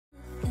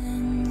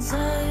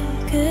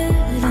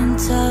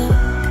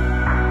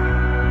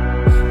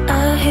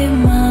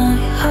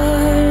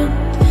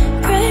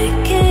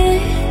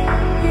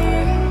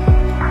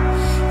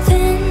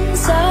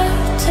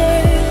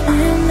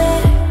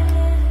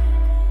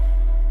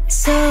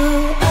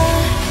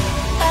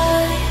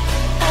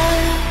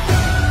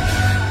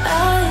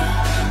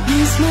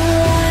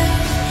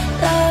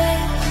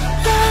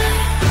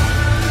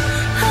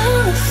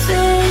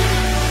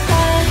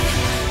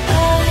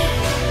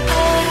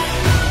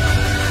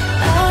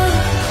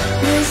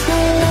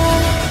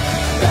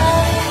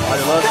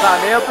Olha o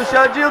lançamento,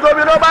 Xandinho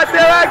dominou, bateu,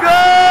 é gol!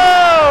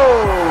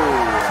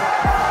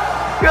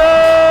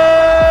 Gol!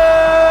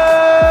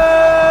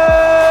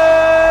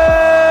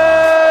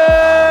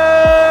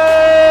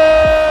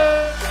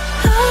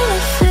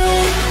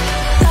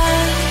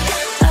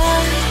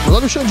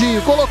 Olha o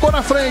Xandinho, colocou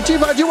na frente,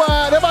 invadiu a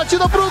área,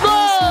 batida pro gol!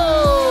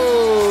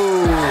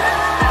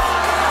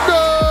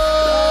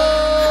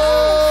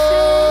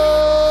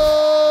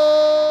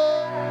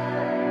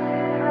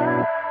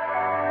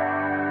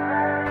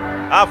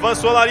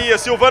 Avança o Olaria,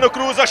 Silvano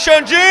cruza,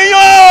 Xandinho!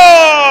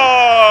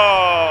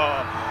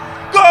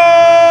 Gol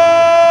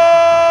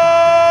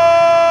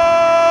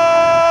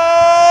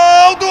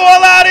do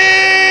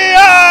Olaria!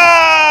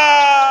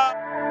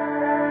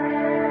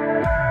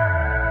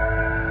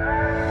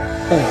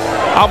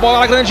 A bola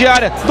na grande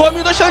área,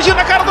 domina o Xandinho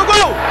na cara do gol!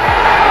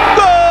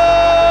 Gol!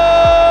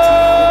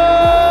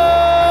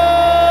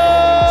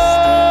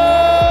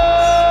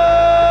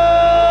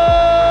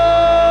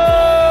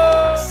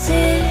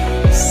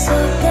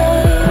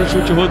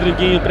 Chute,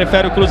 Rodriguinho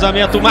prefere o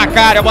cruzamento,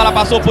 Macari, a bola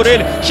passou por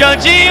ele,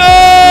 Xandinho!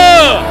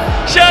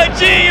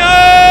 Xandinho!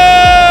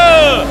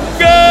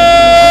 Gol!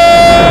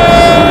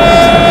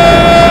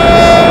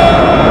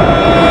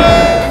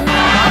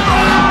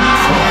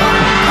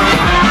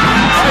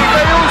 Aí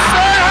veio o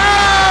Serra!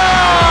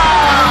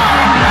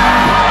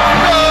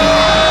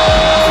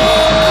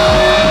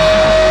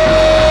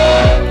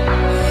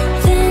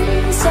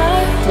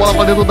 Gol! Bola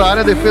pra dentro da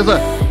área, a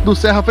defesa do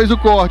Serra fez o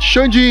corte,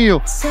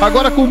 Xandinho,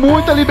 agora com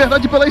muita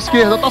liberdade pela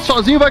esquerda, tá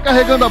sozinho, vai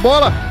carregando a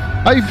bola,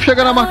 aí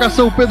chega na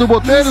marcação o Pedro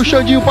Botelho, o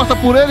Xandinho passa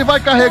por ele, vai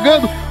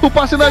carregando, o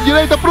passe na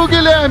direita pro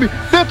Guilherme,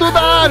 dentro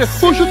da área,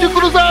 o chute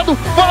cruzado,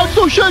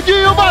 Valson,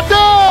 Xandinho, bateu!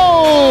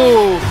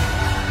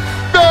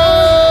 Gol!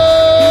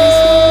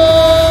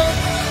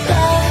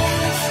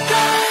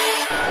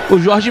 O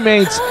Jorge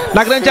Mendes,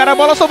 na grande área, a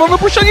bola sobrando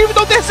pro Xandinho,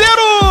 então o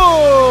terceiro!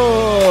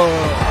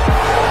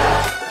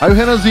 Aí o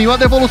Renanzinho, a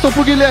devolução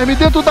pro Guilherme,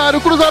 dentro da área,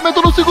 o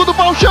cruzamento no segundo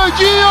pau,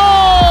 Xandinho!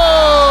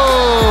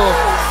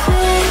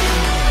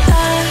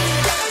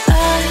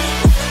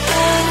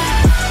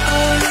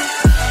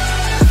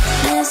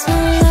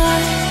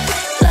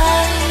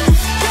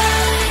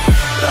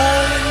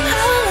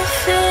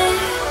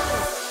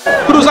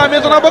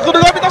 Cruzamento na boca do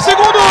gol, tá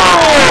segundo!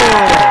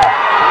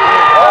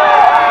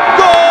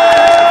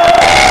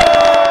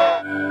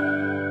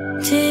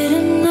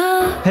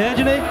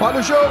 Olha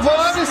o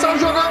Giovani, saiu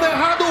jogando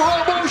errado,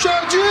 roubou o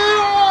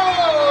Xandinho!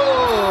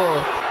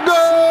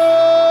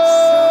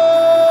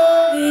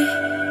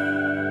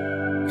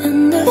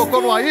 Gol!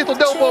 Tocou no Ayrton,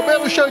 deu o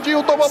bobeiro, o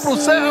Xandinho tomou pro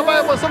Serra, vai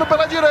avançando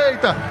pela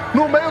direita.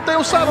 No meio tem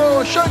o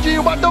Saroa,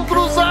 Xandinho bateu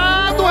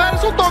cruzado,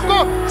 Harrison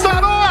tocou,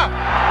 Saroa!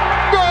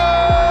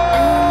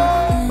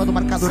 Gol! Do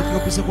marcador que não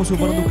precisa com o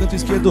Silvano no canto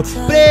esquerdo,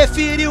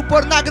 preferiu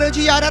pôr na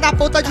grande área, na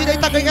ponta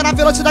direita, ganha na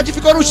velocidade,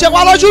 ficou no chão,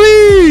 alô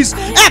juiz!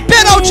 É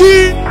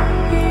pênalti!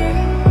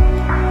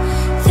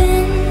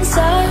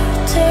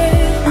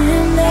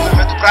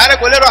 Pra área,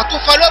 goleiro Arthur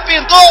falhou,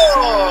 pintou!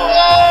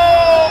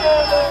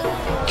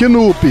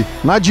 Knupp,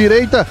 na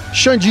direita,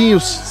 Xandinho,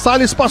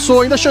 Salles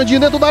passou, ainda Xandinho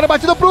dentro da área,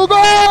 batida pro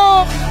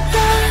gol!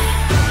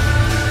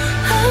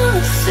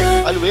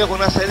 Olha o erro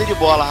na saída de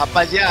bola,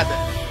 rapaziada.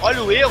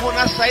 Olha o erro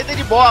na saída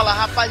de bola,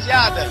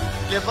 rapaziada.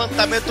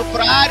 Levantamento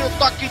pra área, o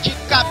toque de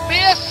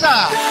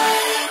cabeça!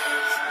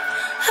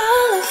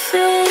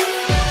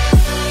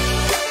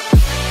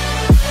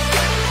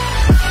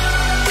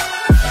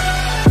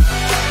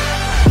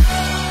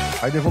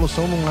 Aí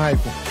devolução no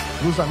Maicon,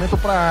 cruzamento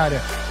pra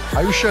área.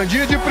 Aí o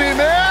Xandinho de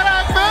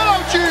primeira,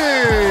 pênalti!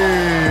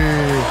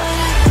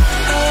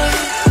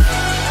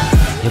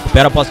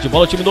 Recupera a posse de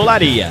bola o time do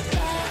Olaria.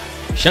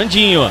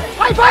 Xandinho.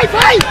 Vai, vai,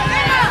 vai!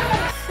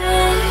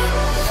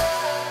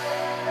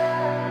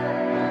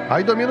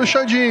 Aí domina o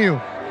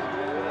Xandinho.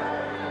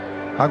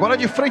 Agora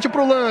de frente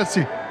pro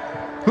lance.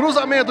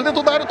 Cruzamento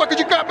dentro da área, toque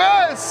de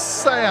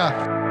cabeça!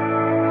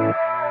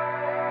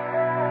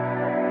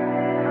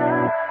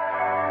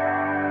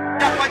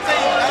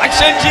 Vai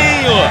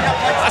Xandinho,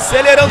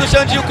 acelerando o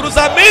Xandinho,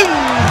 cruzamento,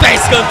 é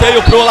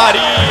escanteio pro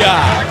Olaria.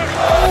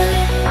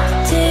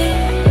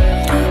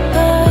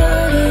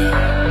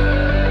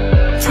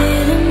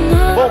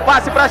 Bom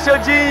passe pra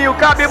Xandinho,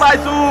 cabe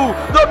mais um,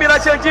 domina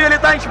Xandinho, ele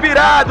tá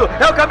inspirado,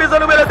 é o camisa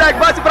número 10,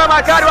 passe pra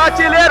Macari, o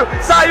artilheiro,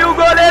 saiu o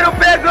goleiro,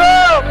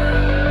 pegou!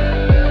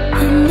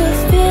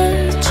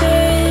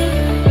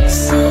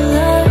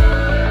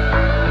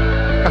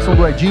 Marcação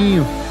do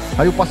Edinho,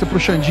 aí o passe pro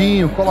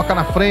Xandinho, coloca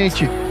na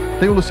frente.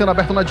 Tem o Luciano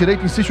aberto na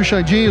direita, insiste o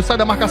Xandinho, sai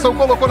da marcação,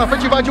 colocou na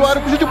frente, invade o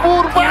área com chute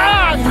puro,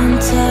 vai!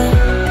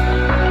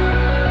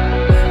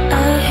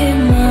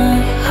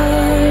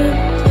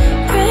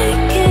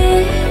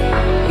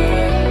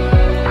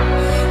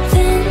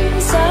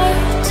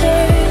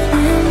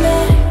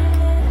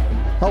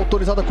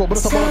 autorizada a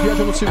cobrança, a bola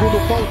viaja no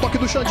segundo pau, toque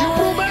do Xandinho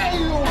pro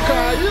meio,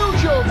 caiu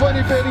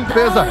Giovanni Pedrinho,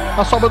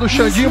 a sobra do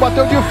Xandinho,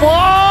 bateu de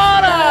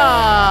fora!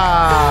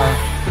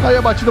 Aí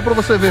a batida pra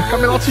você ver,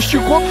 Camelot se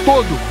esticou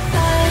todo.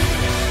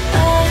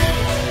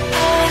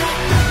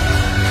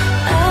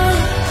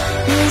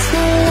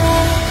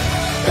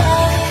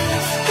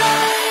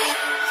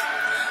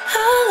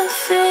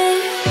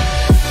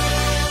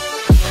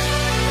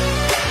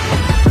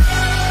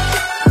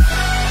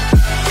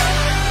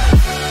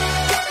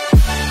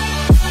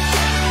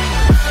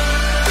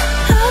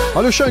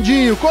 Olha o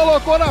Xandinho,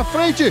 colocou na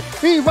frente,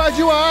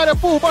 invadiu a área,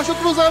 por baixo o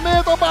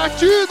cruzamento,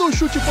 batido, o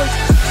chute foi...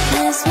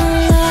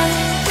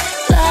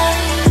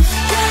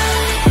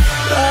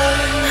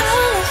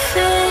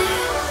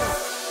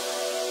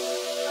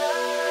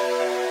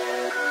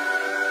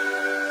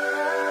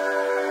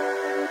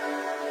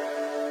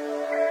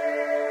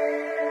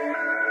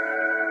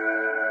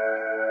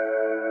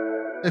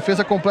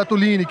 Defesa completa o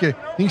Lineker,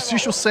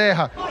 insiste o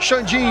Serra,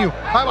 Xandinho,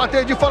 vai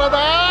bater de fora da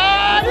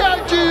área,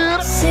 tira...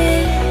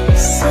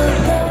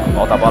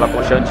 Volta a bola com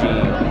o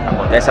Xandinho,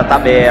 acontece a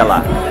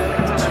tabela.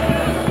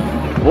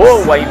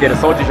 Boa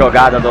inversão de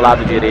jogada do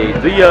lado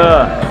direito,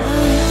 Ian.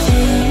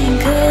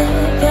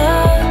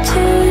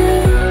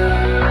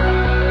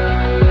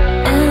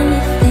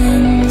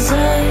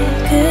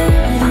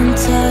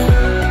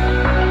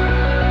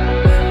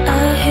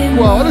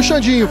 Olha o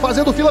Xandinho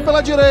fazendo fila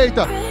pela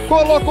direita,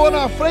 colocou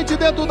na frente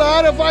dentro da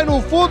área, vai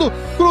no fundo,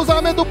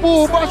 cruzamento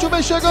por baixo,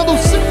 vem chegando...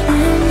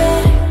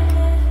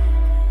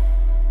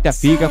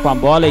 Fica com a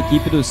bola a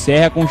equipe do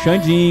Serra com o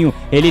Xandinho.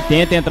 Ele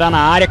tenta entrar na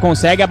área,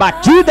 consegue a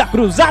batida,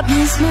 cruzada.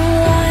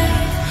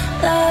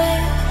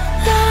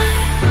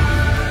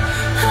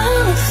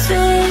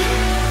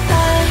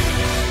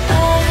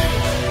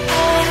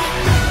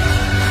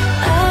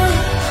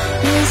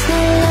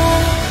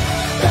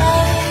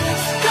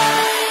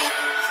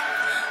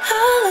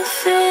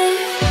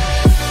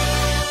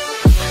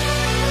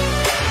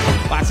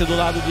 Passe do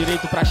lado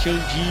direito para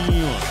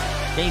Xandinho.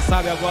 Quem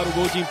sabe agora o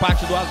gol de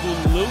empate do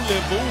Azulão,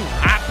 levou um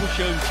rapo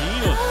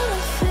Xandinho.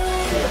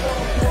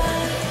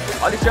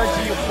 Olha o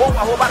Xandinho,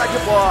 boa roubada de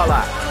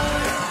bola.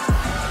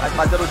 Vai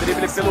fazendo o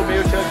drible pelo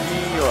meio,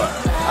 Xandinho.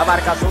 A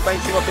marcação tá em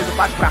cima, fez o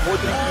passe para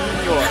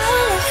Rodriguinho.